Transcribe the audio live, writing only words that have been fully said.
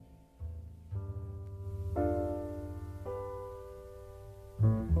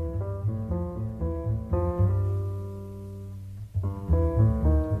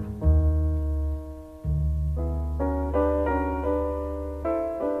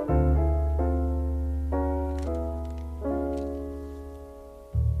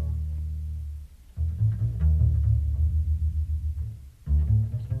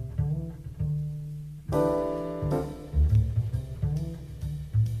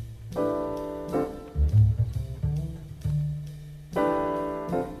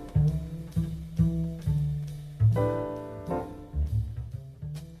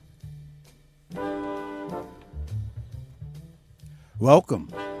Welcome.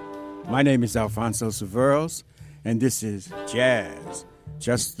 My name is Alfonso Severos, and this is Jazz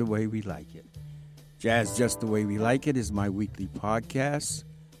Just the Way We Like It. Jazz Just the Way We Like It is my weekly podcast,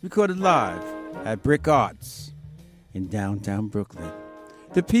 recorded live at Brick Arts in downtown Brooklyn,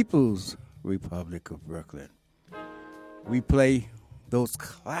 the People's Republic of Brooklyn. We play those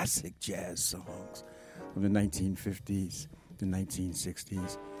classic jazz songs from the 1950s, the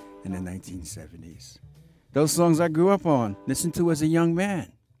 1960s, and the 1970s. Those songs I grew up on, listened to as a young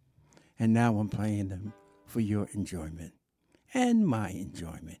man. And now I'm playing them for your enjoyment and my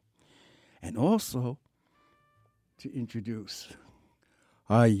enjoyment. And also to introduce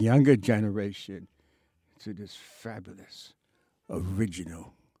our younger generation to this fabulous,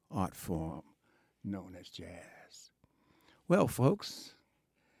 original art form known as jazz. Well, folks,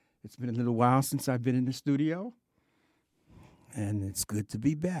 it's been a little while since I've been in the studio, and it's good to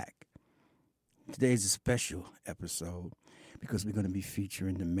be back. Today is a special episode because we're going to be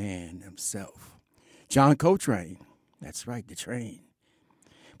featuring the man himself, John Coltrane. That's right, the train.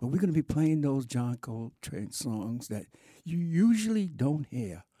 But we're going to be playing those John Coltrane songs that you usually don't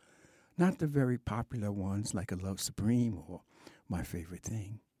hear. Not the very popular ones like A Love Supreme or My Favorite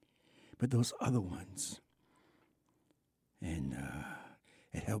Thing, but those other ones. And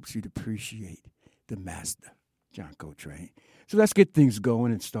it helps you to appreciate the master, John Coltrane. So let's get things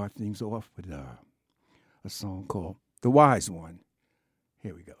going and start things off with a song called The Wise One.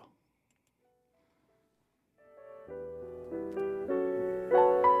 Here we go.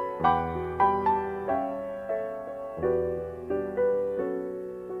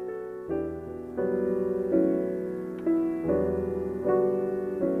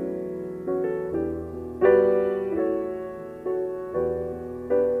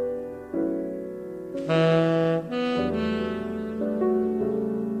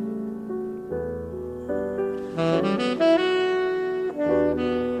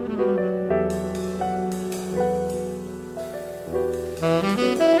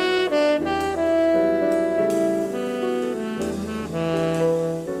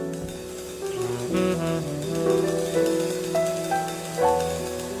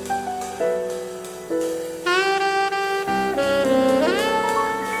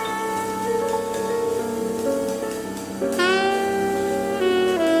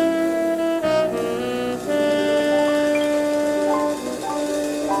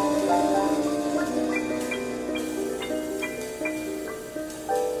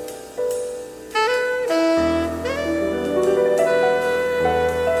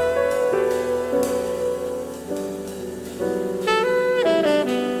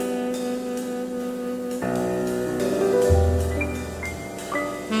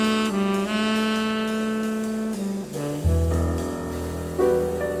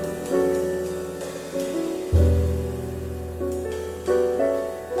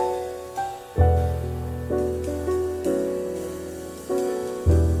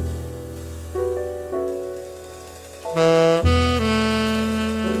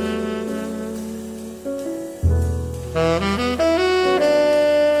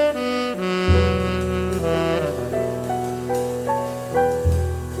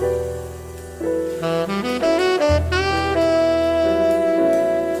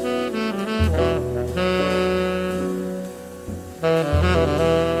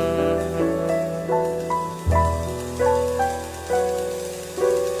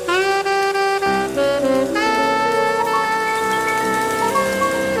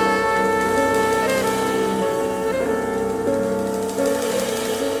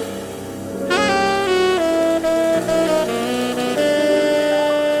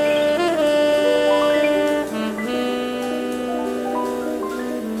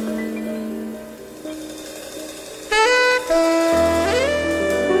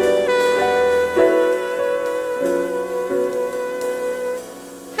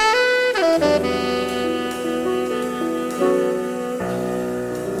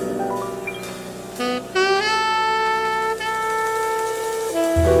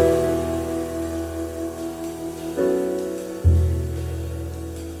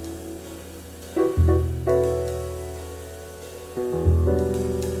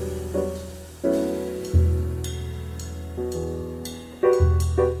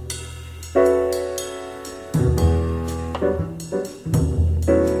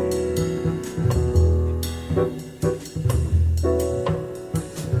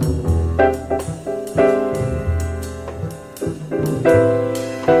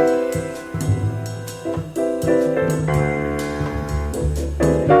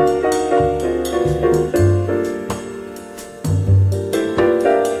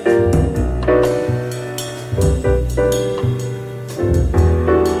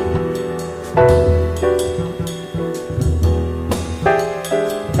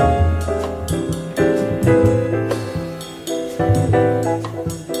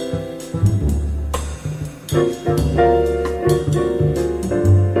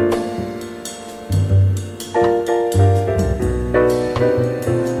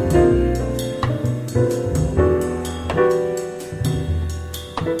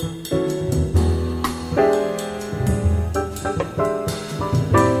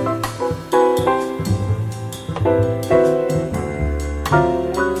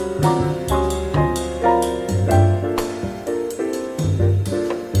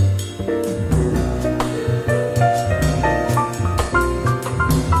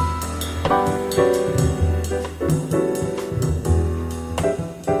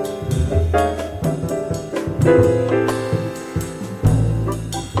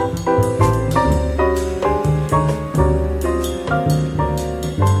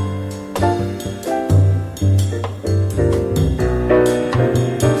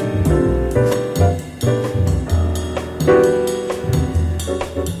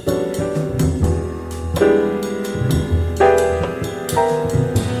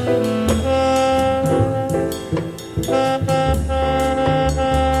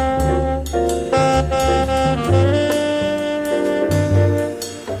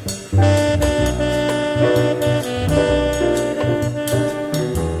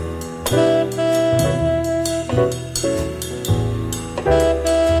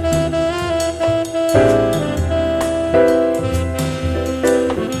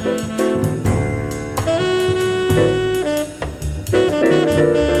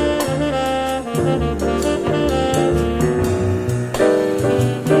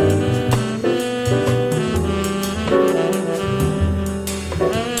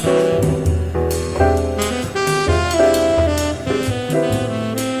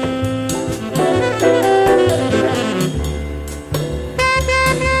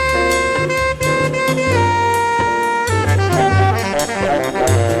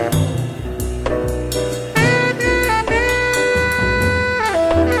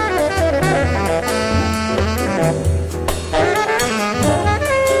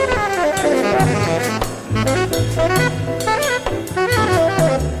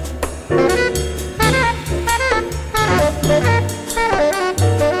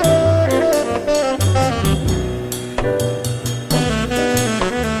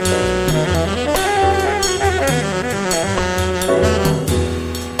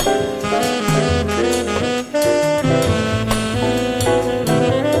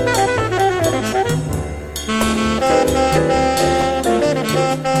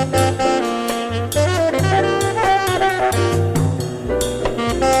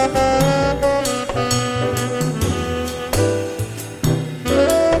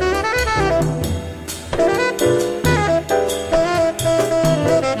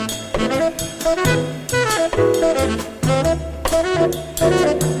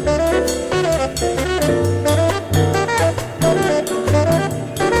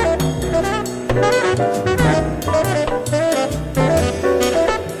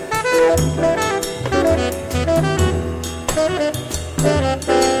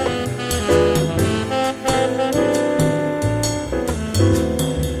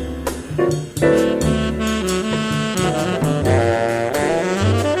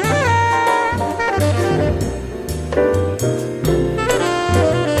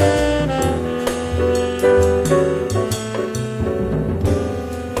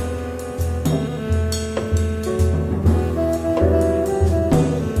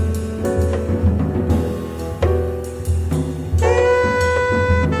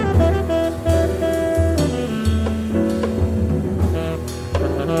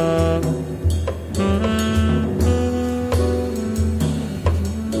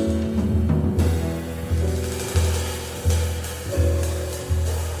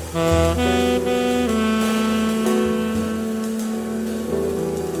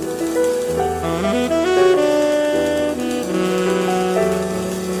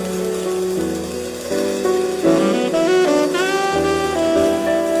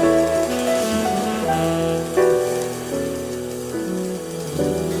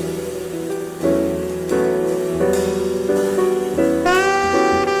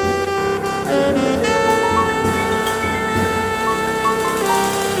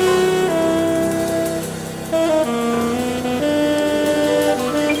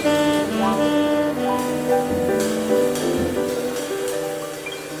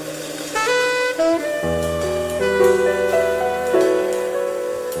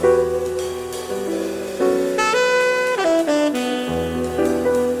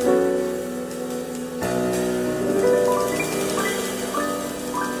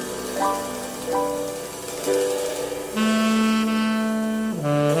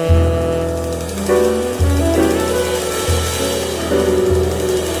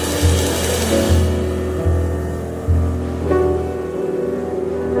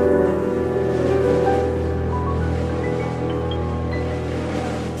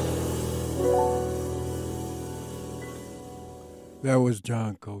 That was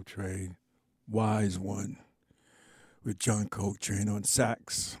John Coltrane, Wise One, with John Coltrane on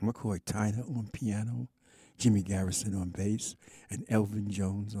sax, McCoy Tyner on piano, Jimmy Garrison on bass, and Elvin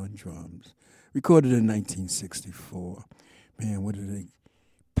Jones on drums. Recorded in 1964. Man, what a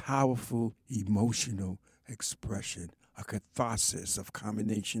powerful, emotional expression, a catharsis of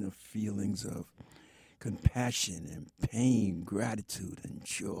combination of feelings of compassion and pain, gratitude and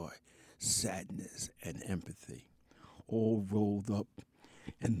joy, sadness and empathy, all rolled up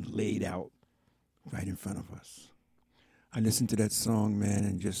and laid out right in front of us. I listen to that song, man,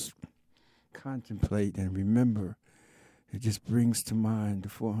 and just contemplate and remember. It just brings to mind the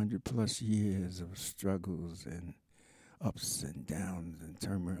 400 plus years of struggles and ups and downs and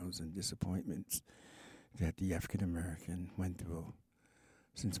turmoils and disappointments that the African American went through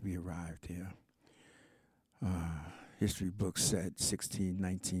since we arrived here. History books said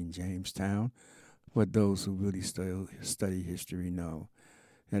 1619 Jamestown, but those who really still study history know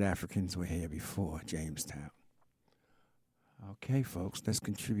that Africans were here before Jamestown. Okay, folks, let's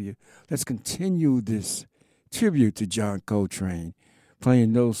continue this tribute to John Coltrane,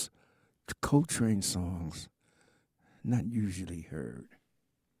 playing those Coltrane songs not usually heard.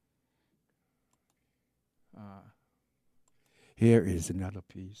 Here is another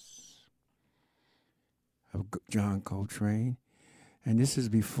piece of John Coltrane, and this is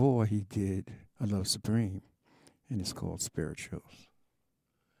before he did A Love Supreme, and it's called Spirituals.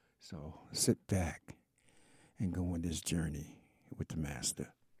 So sit back and go on this journey with the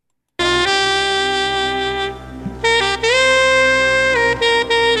master.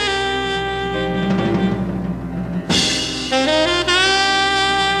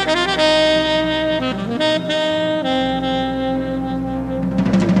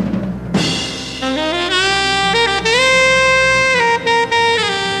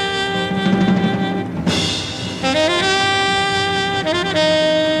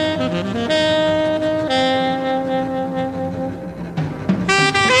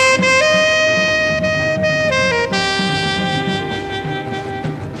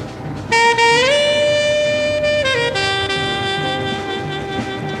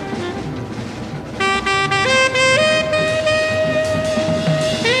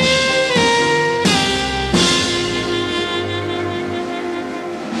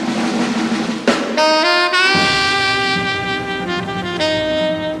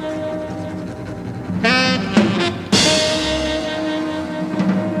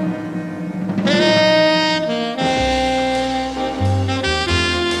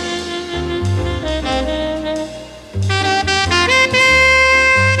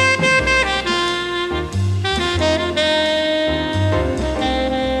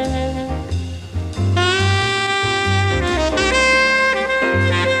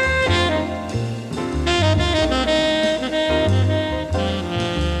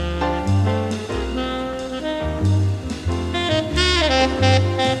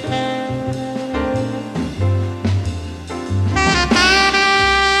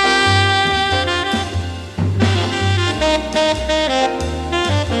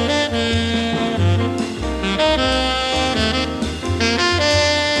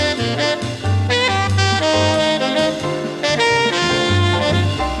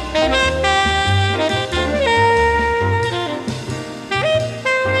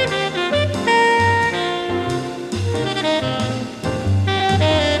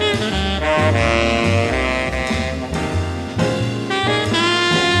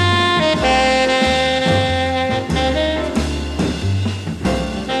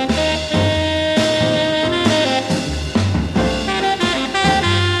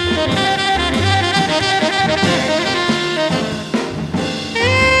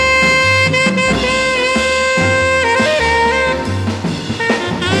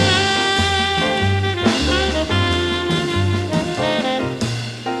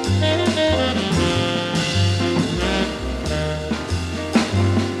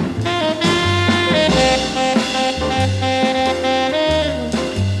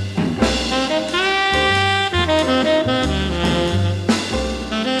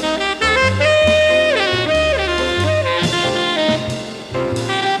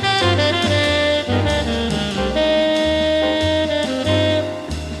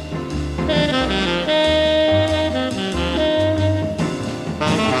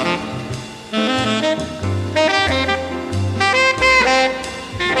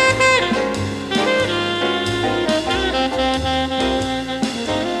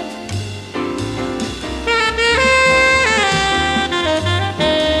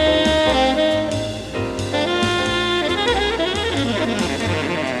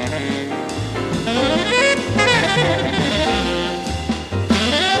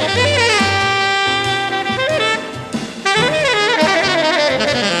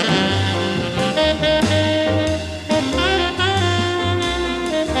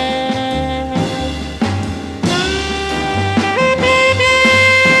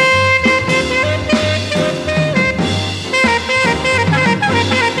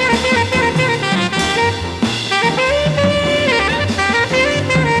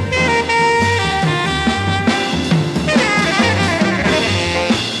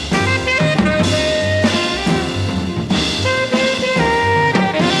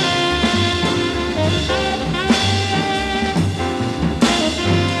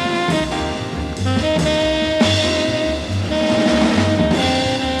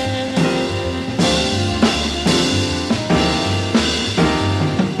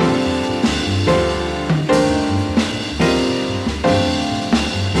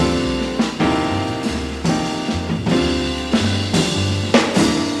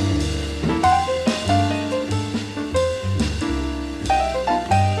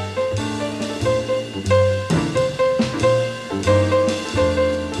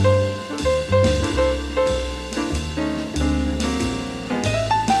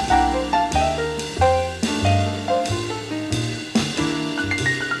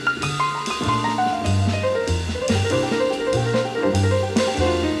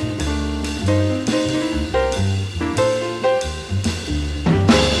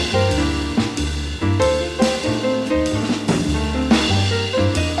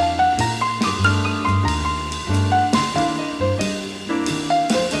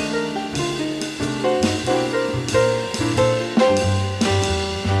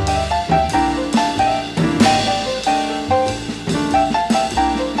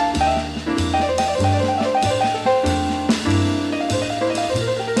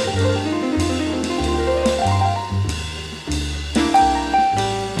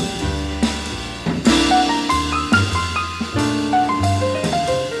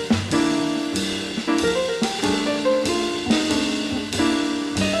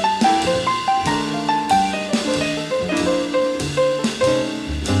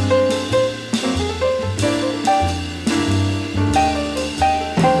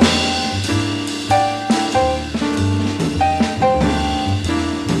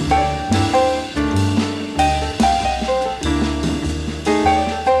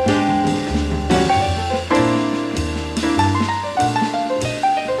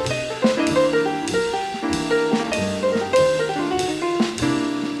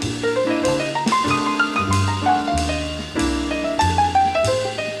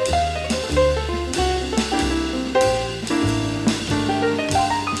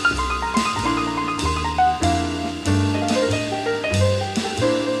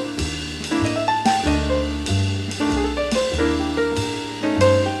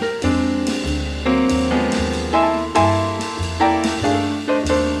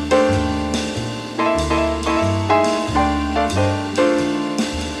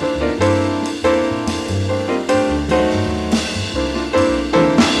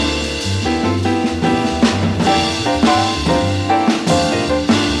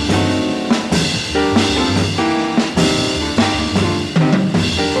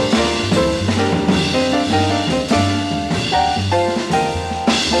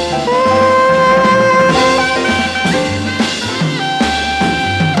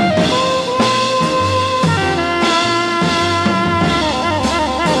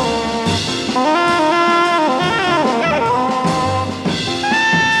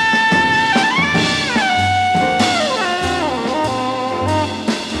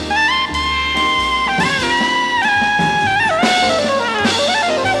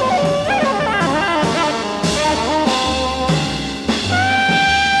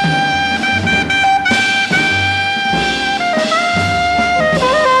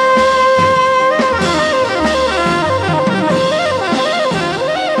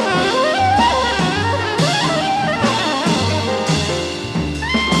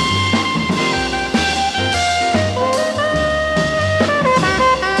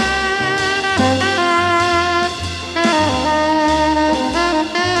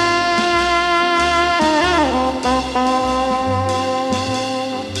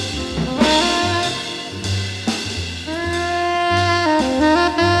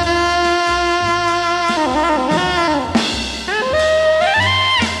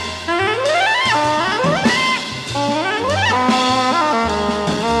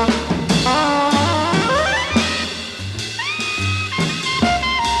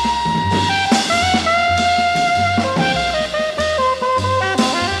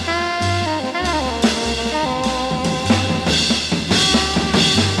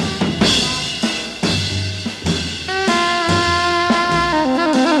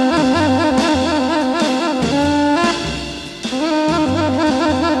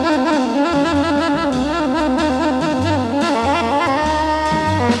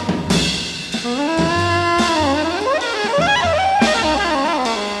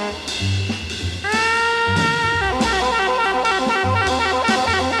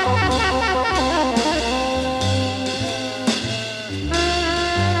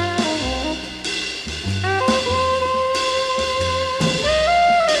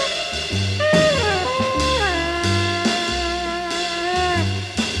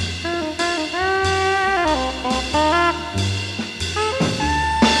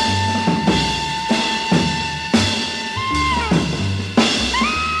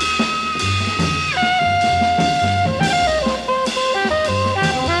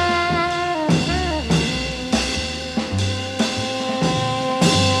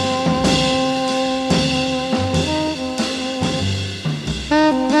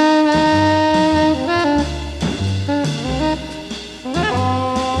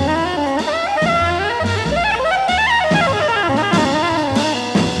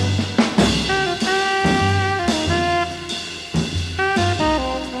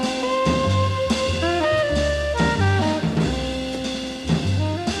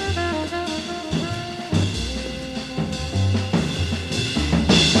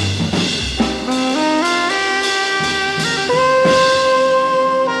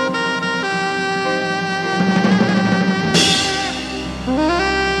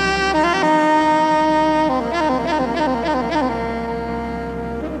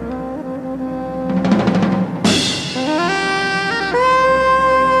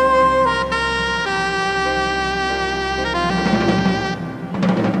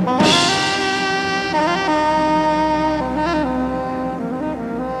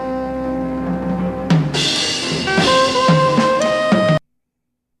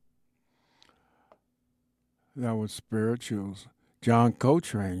 our spirituals. John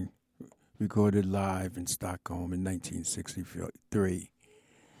Coltrane recorded live in Stockholm in 1963.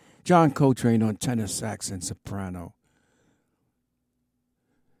 John Coltrane on tenor sax and soprano.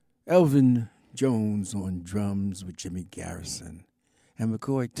 Elvin Jones on drums with Jimmy Garrison. And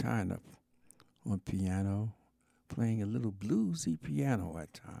McCoy Tyner on piano, playing a little bluesy piano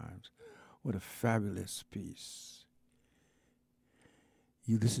at times. What a fabulous piece.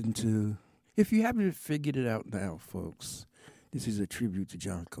 You listen to, if you haven't figured it out now, folks, this is a tribute to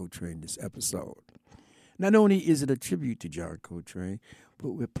John Coltrane, this episode. Not only is it a tribute to John Coltrane, but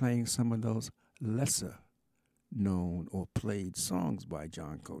we're playing some of those lesser known or played songs by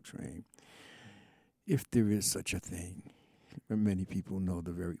John Coltrane, if there is such a thing. Many people know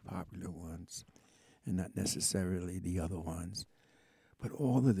the very popular ones and not necessarily the other ones. But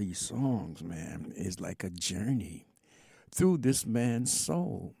all of these songs, man, is like a journey through this man's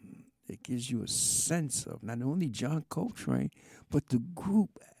soul. It gives you a sense of not only John Coltrane, but the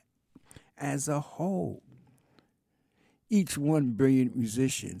group as a whole. Each one brilliant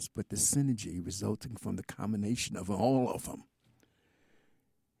musicians, but the synergy resulting from the combination of all of them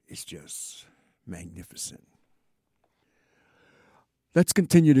is just magnificent. Let's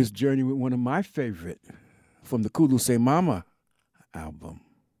continue this journey with one of my favorite from the Kulu Se Mama album,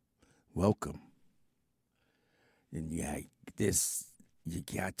 Welcome. And yeah, this, you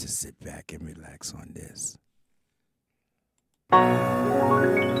got to sit back and relax on this.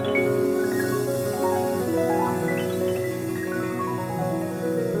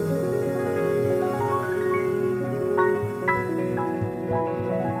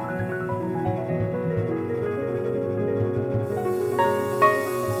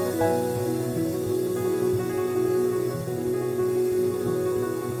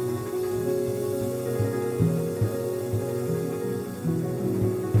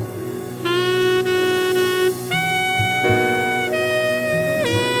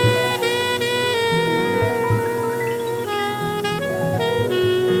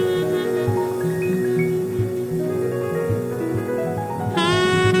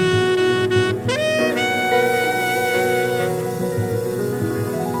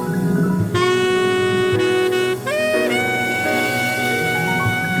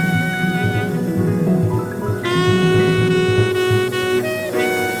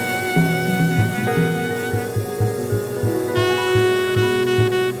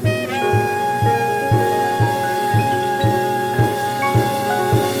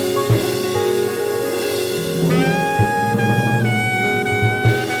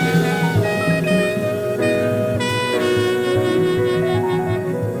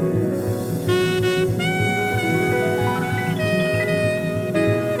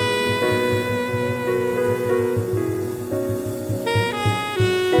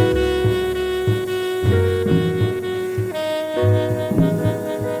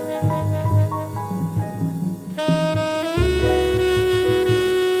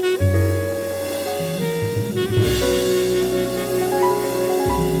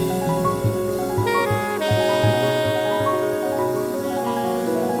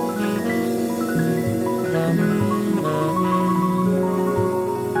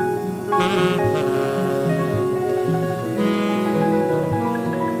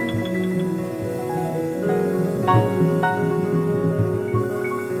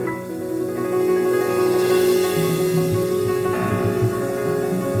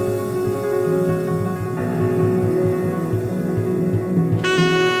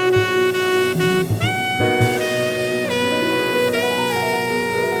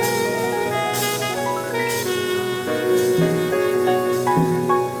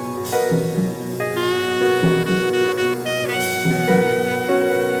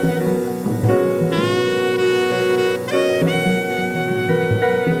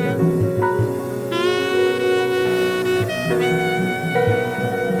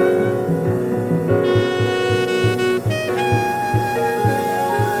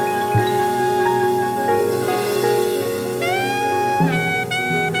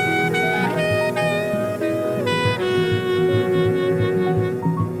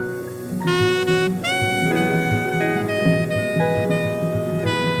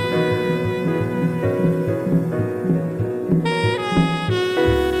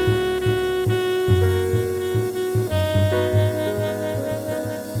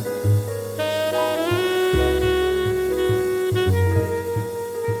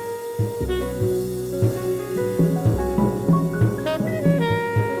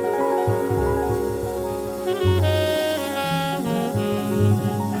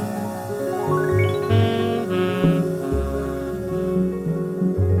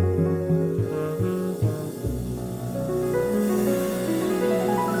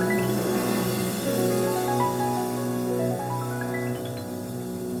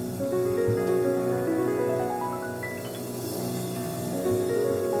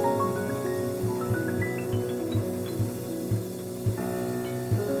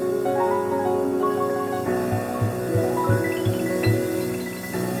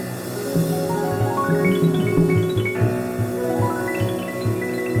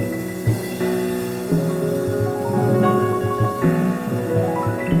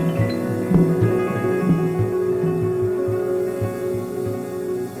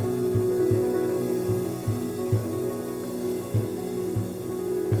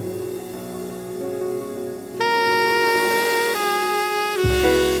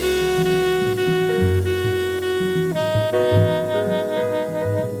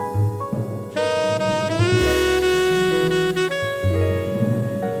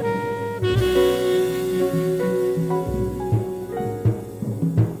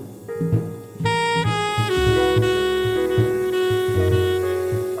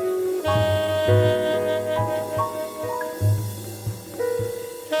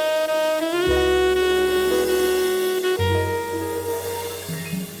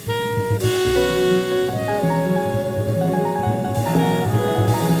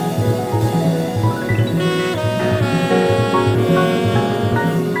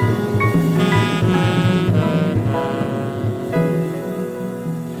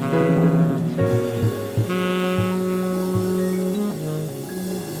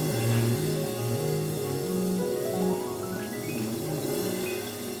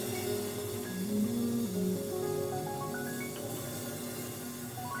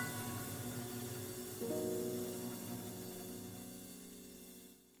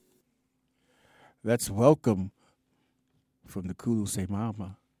 Let's welcome from the Kulu Say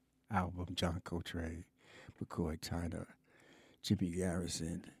Mama album, John Coltrane, McCoy Tyner, Jimmy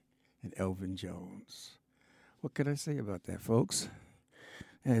Garrison, and Elvin Jones. What can I say about that, folks?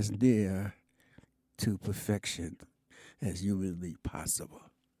 As near to perfection as humanly possible.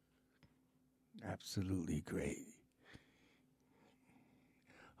 Absolutely great.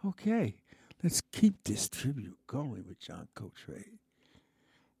 Okay, let's keep this tribute going with John Coltrane.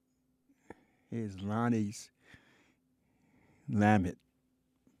 Here's Lonnie's Lammet.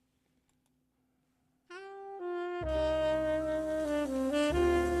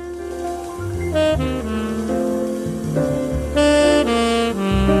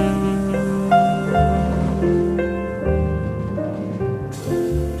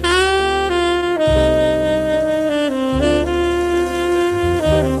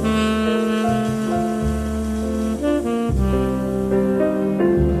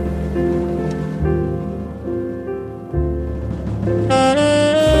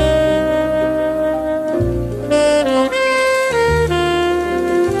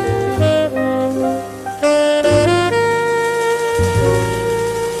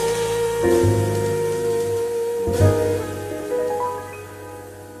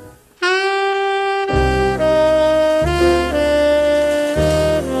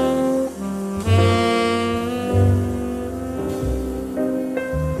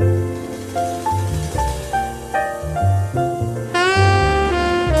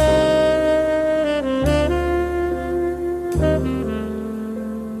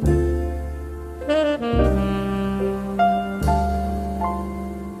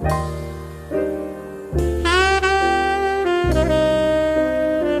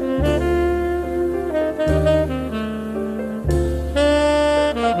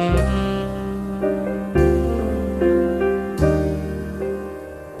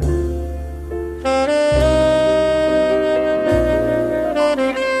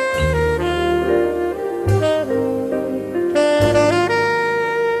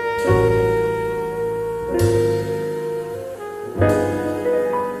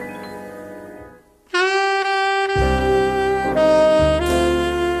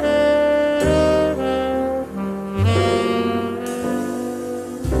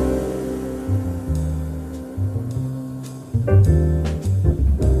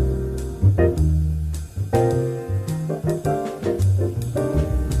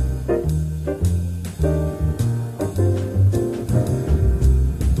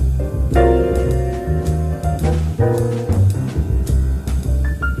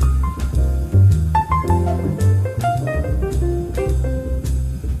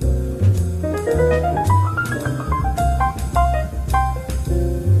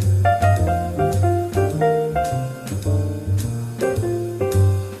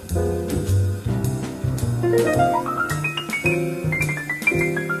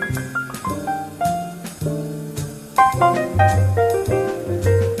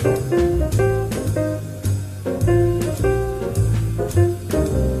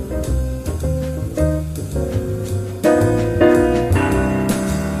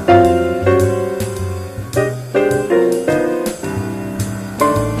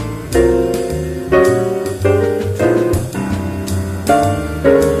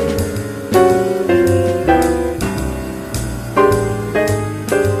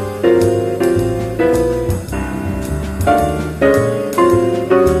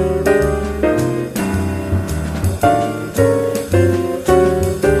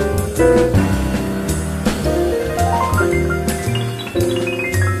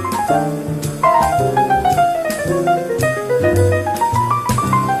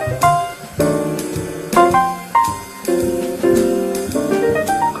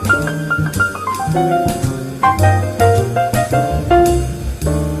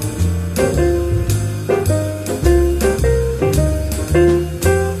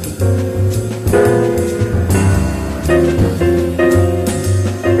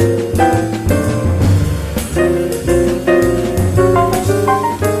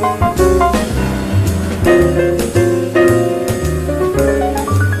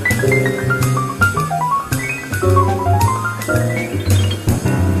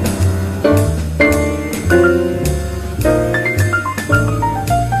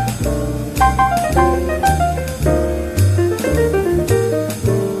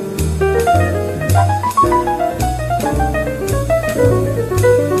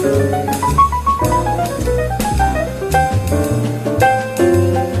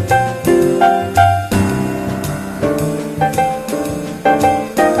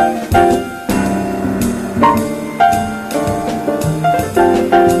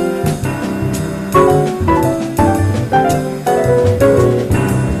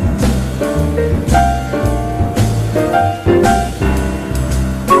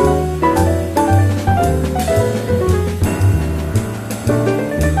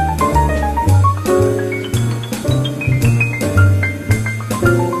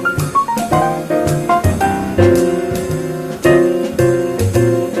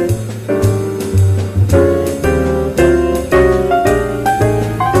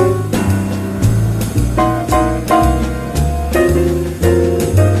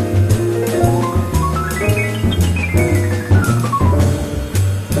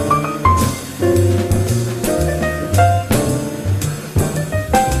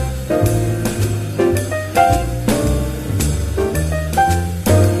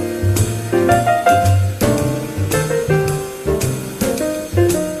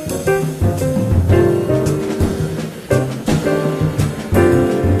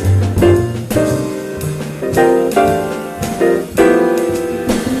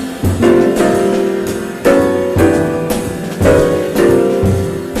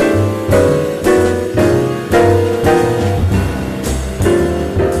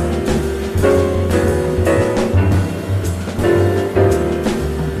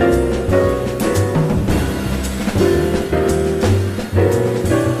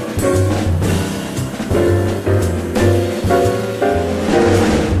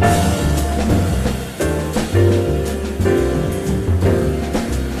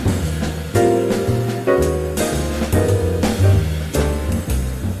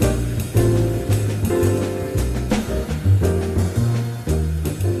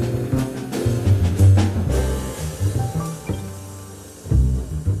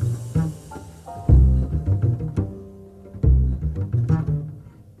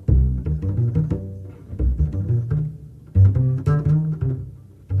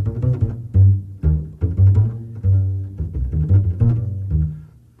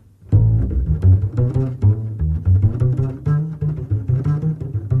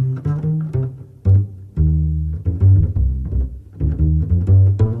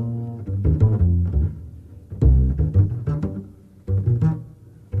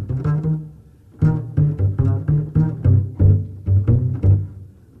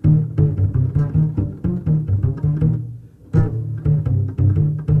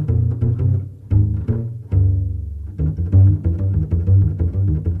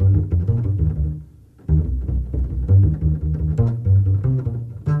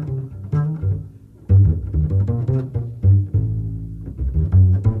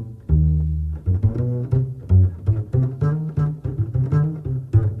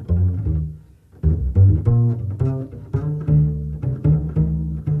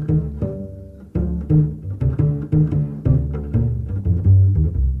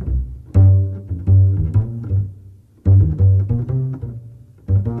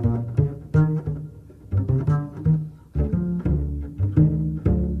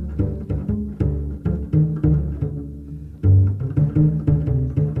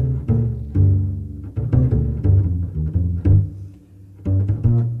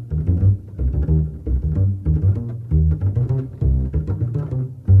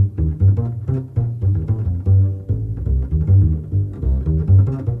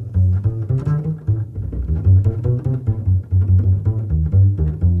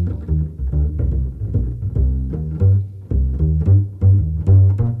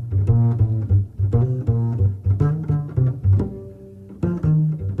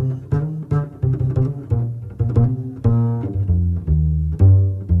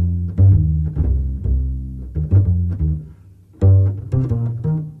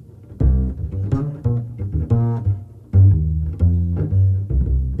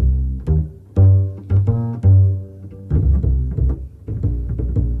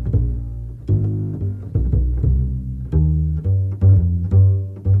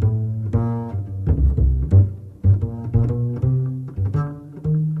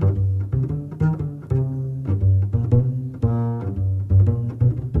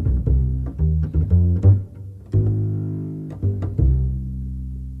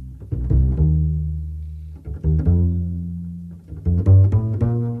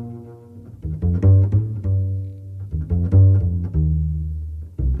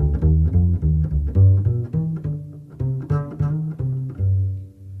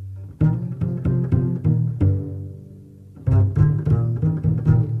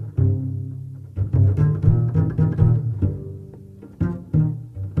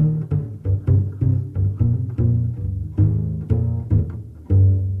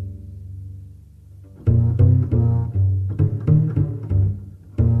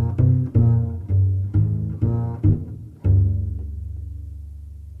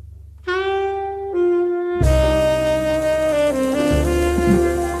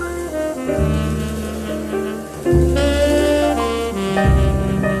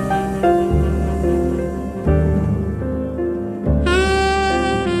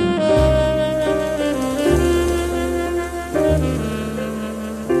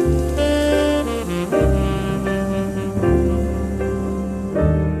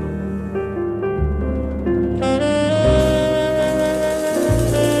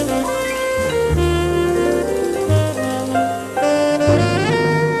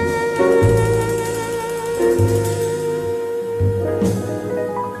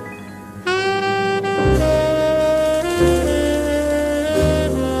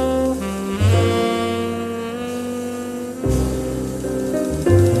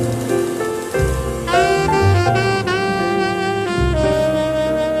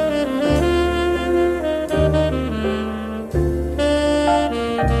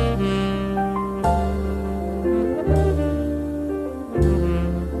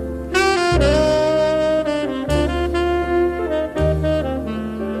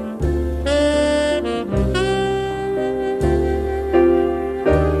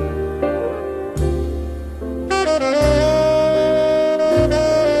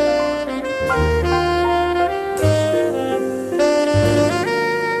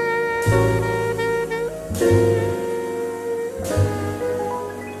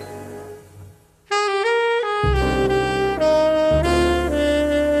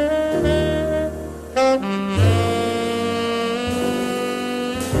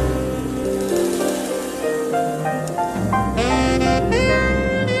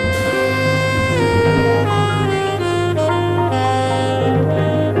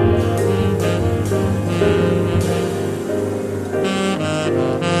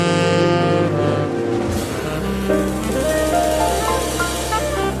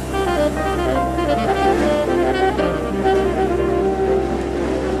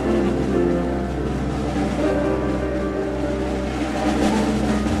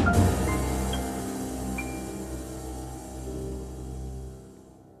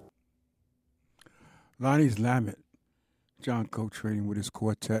 Lonnie's Lammet, John Coltrane with his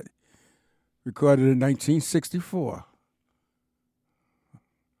quartet, recorded in 1964.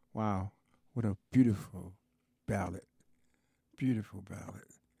 Wow, what a beautiful ballad. Beautiful ballad.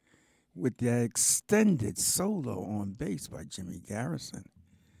 With the extended solo on bass by Jimmy Garrison.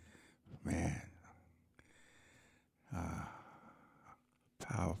 Man.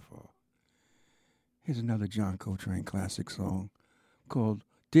 Powerful. Here's another John Coltrane classic song called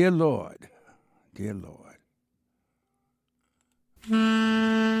Dear Lord, Dear Lord.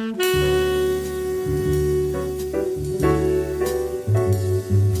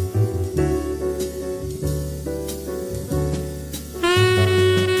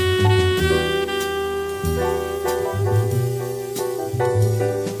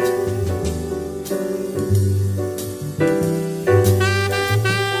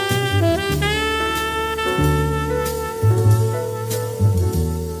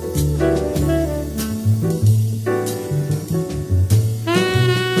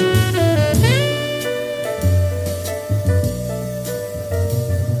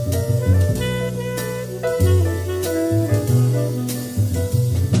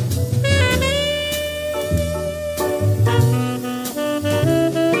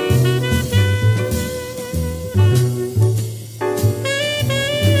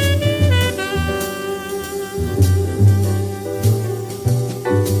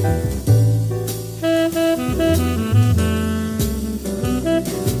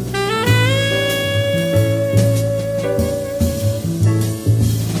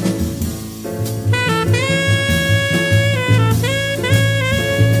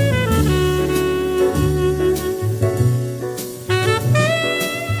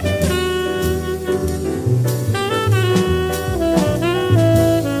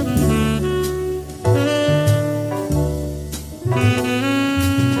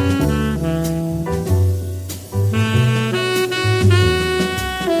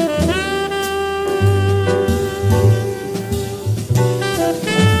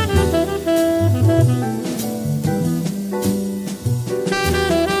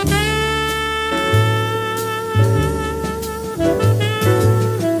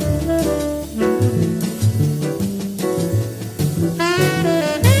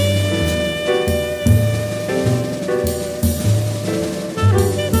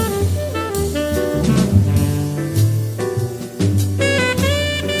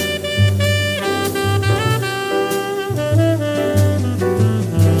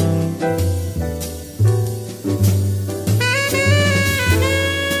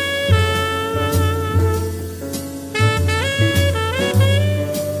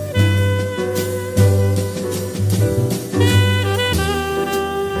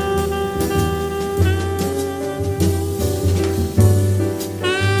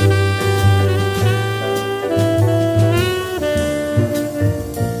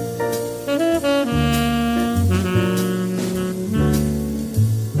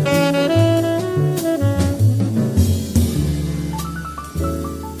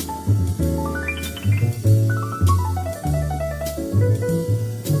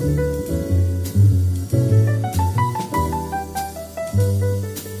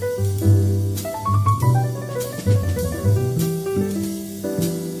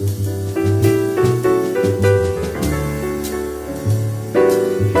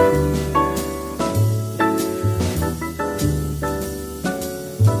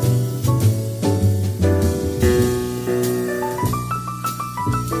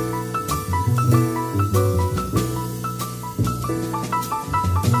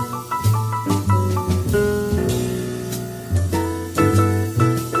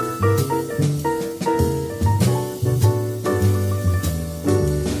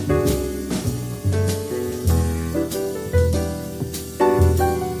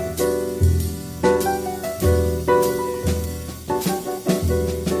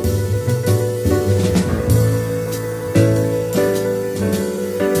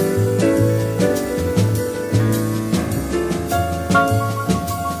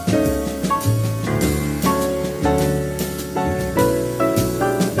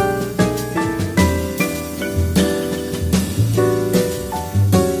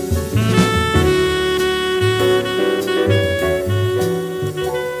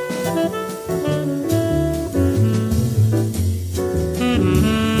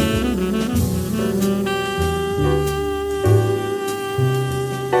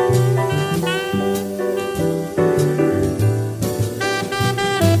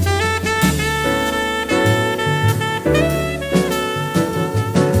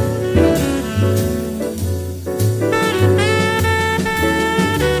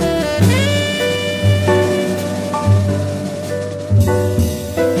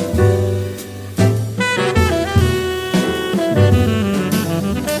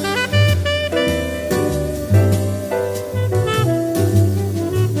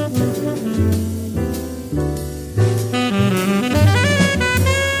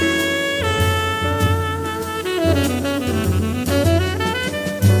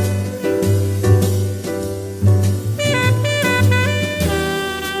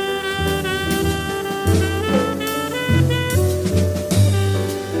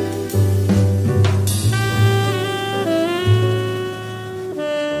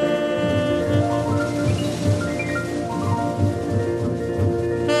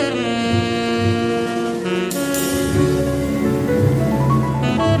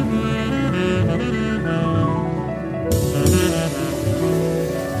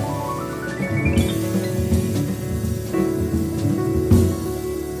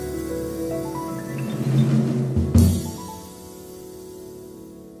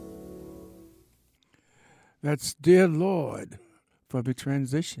 That's Dear Lord from the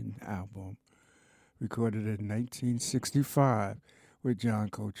Transition album, recorded in 1965 with John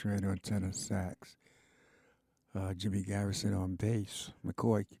Coltrane on tenor sax, Jimmy Garrison on bass,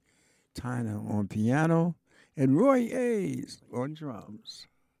 McCoy Tyner on piano, and Roy Ayers on drums.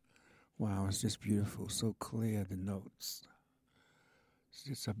 Wow, it's just beautiful, so clear, the notes. It's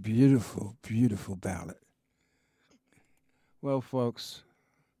just a beautiful, beautiful ballad. Well, folks,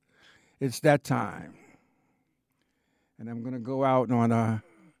 it's that time. And I'm going to go out on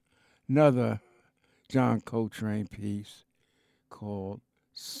another John Coltrane piece called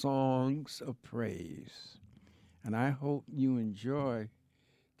Songs of Praise. And I hope you enjoy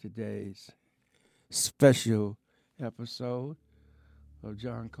today's special episode of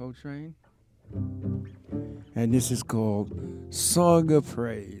John Coltrane. And this is called Song of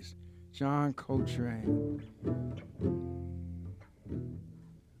Praise, John Coltrane.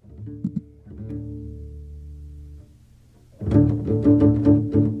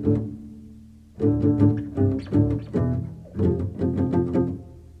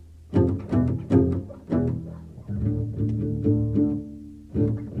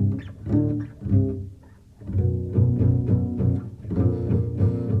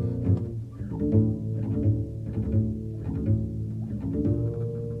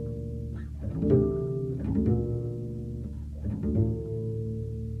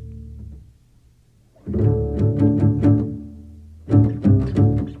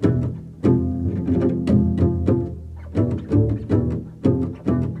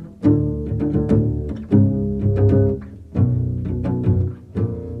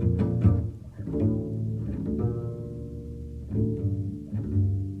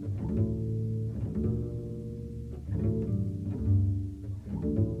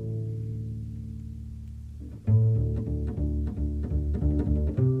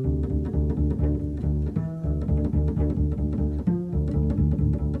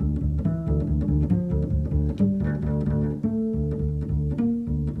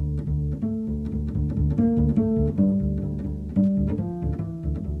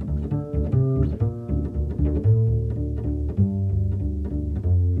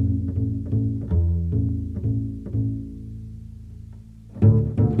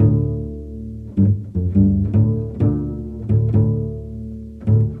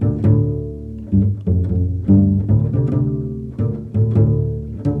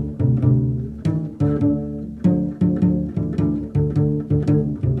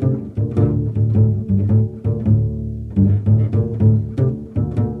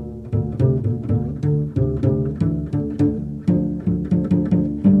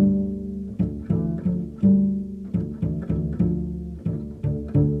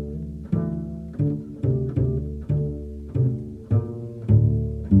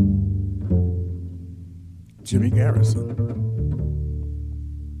 Jimmy Garrison.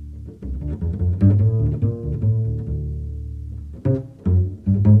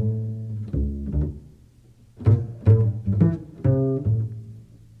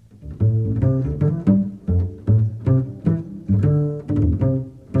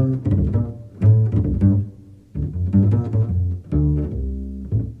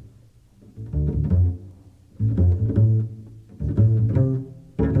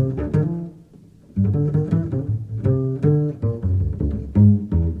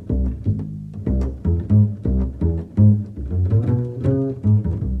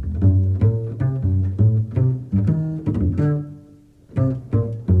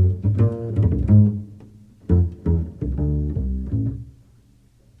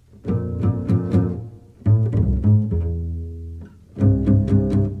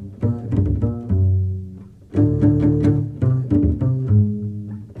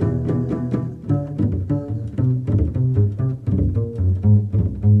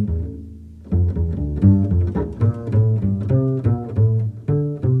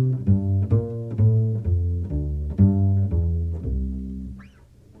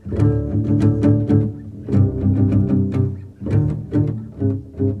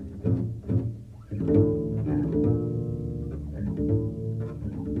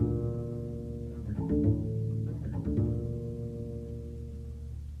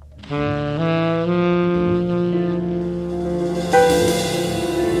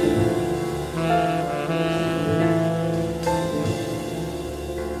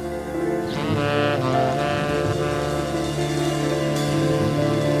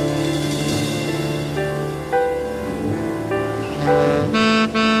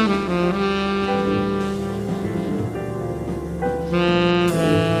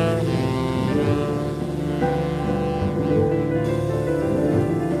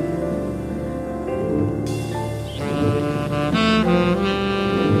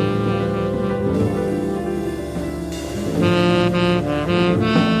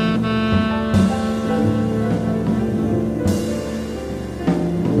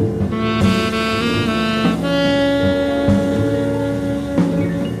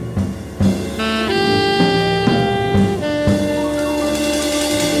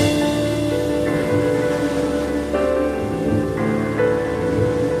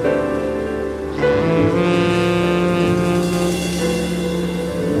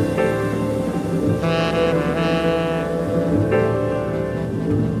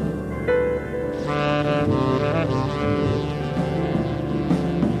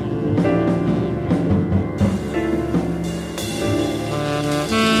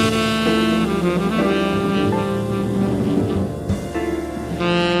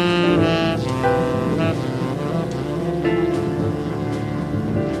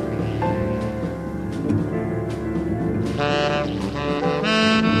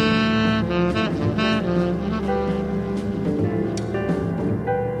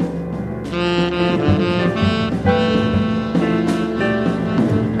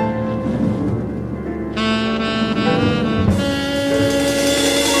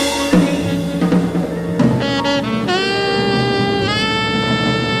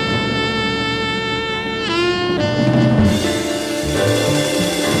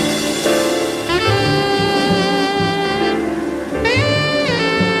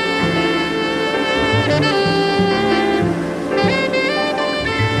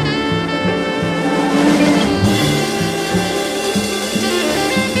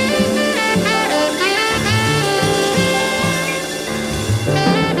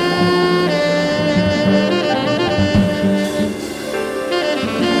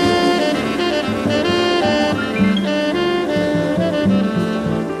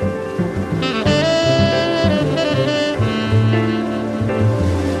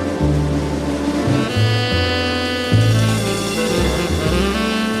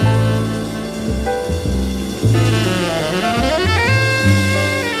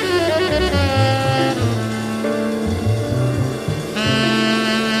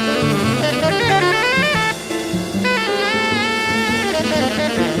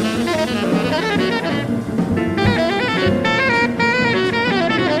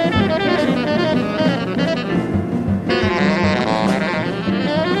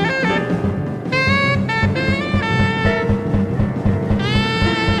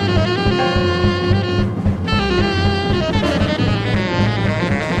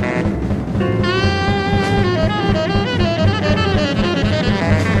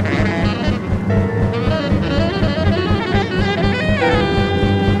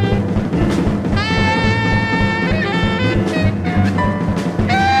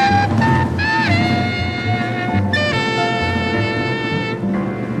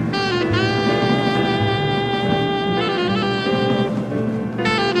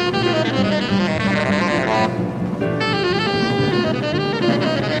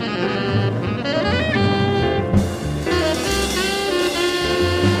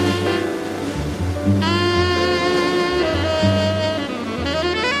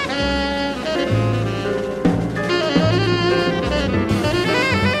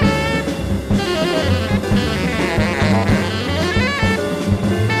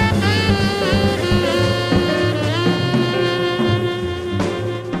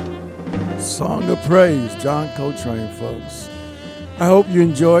 of praise, John Coltrane, folks. I hope you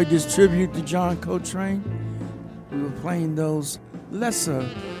enjoyed this tribute to John Coltrane. We were playing those lesser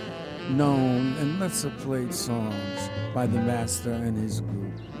known and lesser played songs by the master and his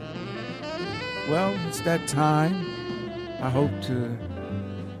group. Well, it's that time. I hope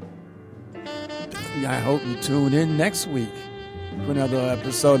you tune in next week for another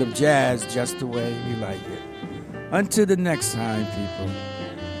episode of Jazz Just the Way We Like It. Until the next time, people.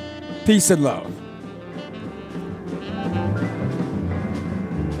 Peace and love.